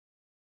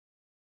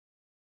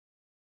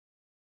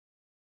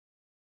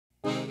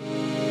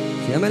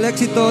Se llama El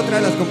Éxito, otra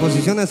de las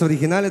composiciones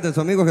originales de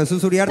su amigo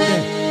Jesús Uriarte.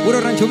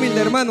 Puro rancho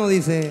humilde, hermano,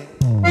 dice.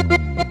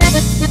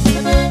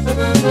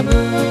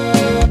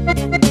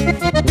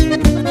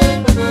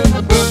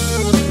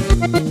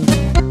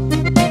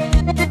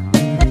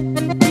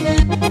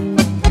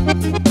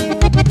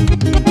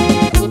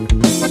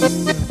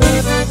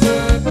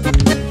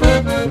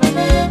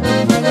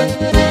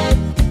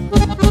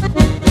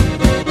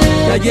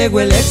 Ya llegó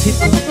el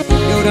éxito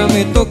y ahora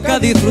me toca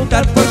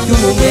disfrutar porque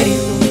hubo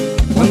mérito.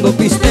 Cuando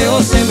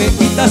pisteo se me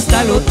quita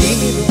hasta lo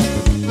tímido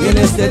y en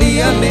este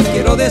día me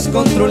quiero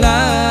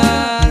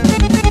descontrolar.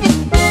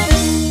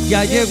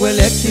 Ya llegó el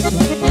éxito,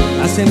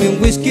 háceme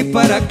un whisky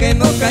para que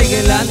no caiga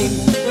el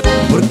ánimo,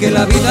 porque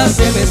la vida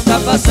se me está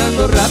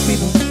pasando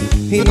rápido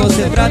y no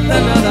se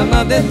trata nada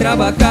más de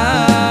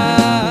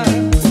trabajar.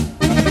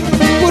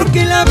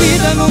 Porque la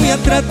vida no me ha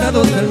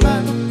tratado tan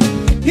mal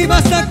y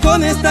basta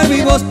con estar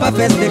vivos pa'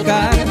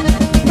 festejar.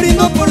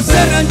 Brindo por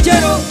ser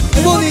ranchero,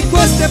 qué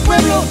bonito este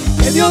pueblo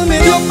que Dios me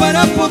dio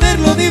para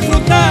poderlo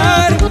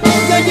disfrutar.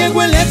 Ya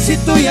llegó el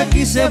éxito y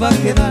aquí se va a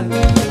quedar,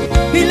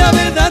 y la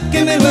verdad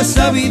que me lo he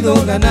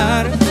sabido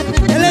ganar.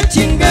 Ya le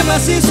chingué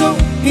macizo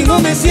y no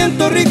me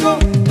siento rico,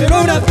 pero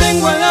ahora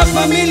tengo a la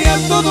familia a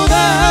todo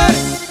dar.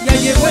 Ya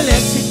llegó el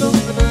éxito,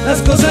 las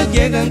cosas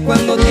llegan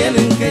cuando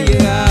tienen que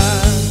llegar.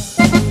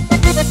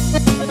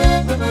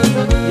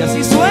 Y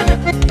así suena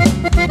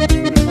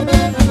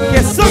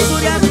Jesús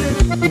Uriarte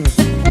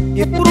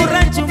y puro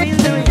rancho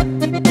humilde,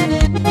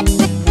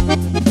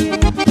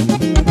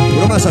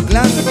 puro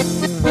Mazatlán.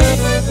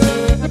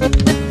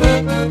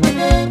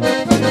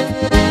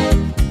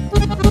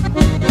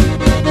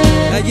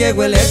 Ya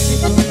llegó el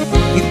éxito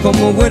y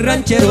como buen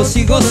ranchero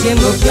sigo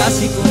siendo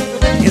clásico.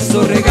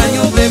 Esos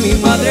regaños de mi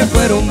madre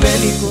fueron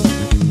bélicos,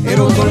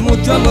 pero con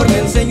mucho amor me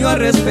enseñó a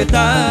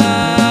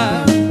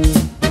respetar.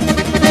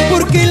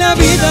 Porque la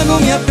vida no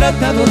me ha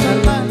tratado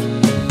tan mal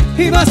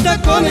y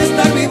basta con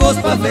estar vivos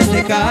pa'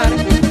 festejar.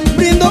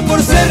 Brindo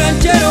por ser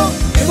ranchero,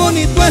 qué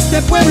bonito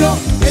este pueblo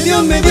que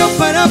Dios me dio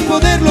para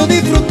poderlo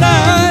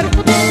disfrutar.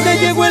 Ya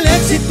llegó el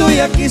éxito y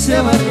aquí se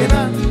va a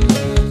quedar,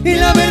 y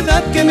la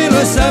verdad que me lo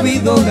he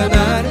sabido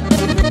ganar.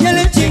 Ya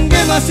le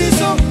chingué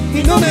macizo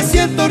y no me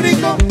siento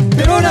rico,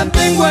 pero ahora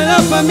tengo a la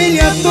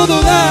familia a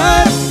todo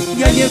dar.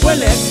 Ya llegó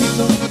el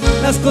éxito,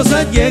 las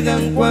cosas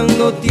llegan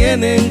cuando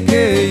tienen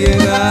que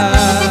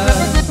llegar.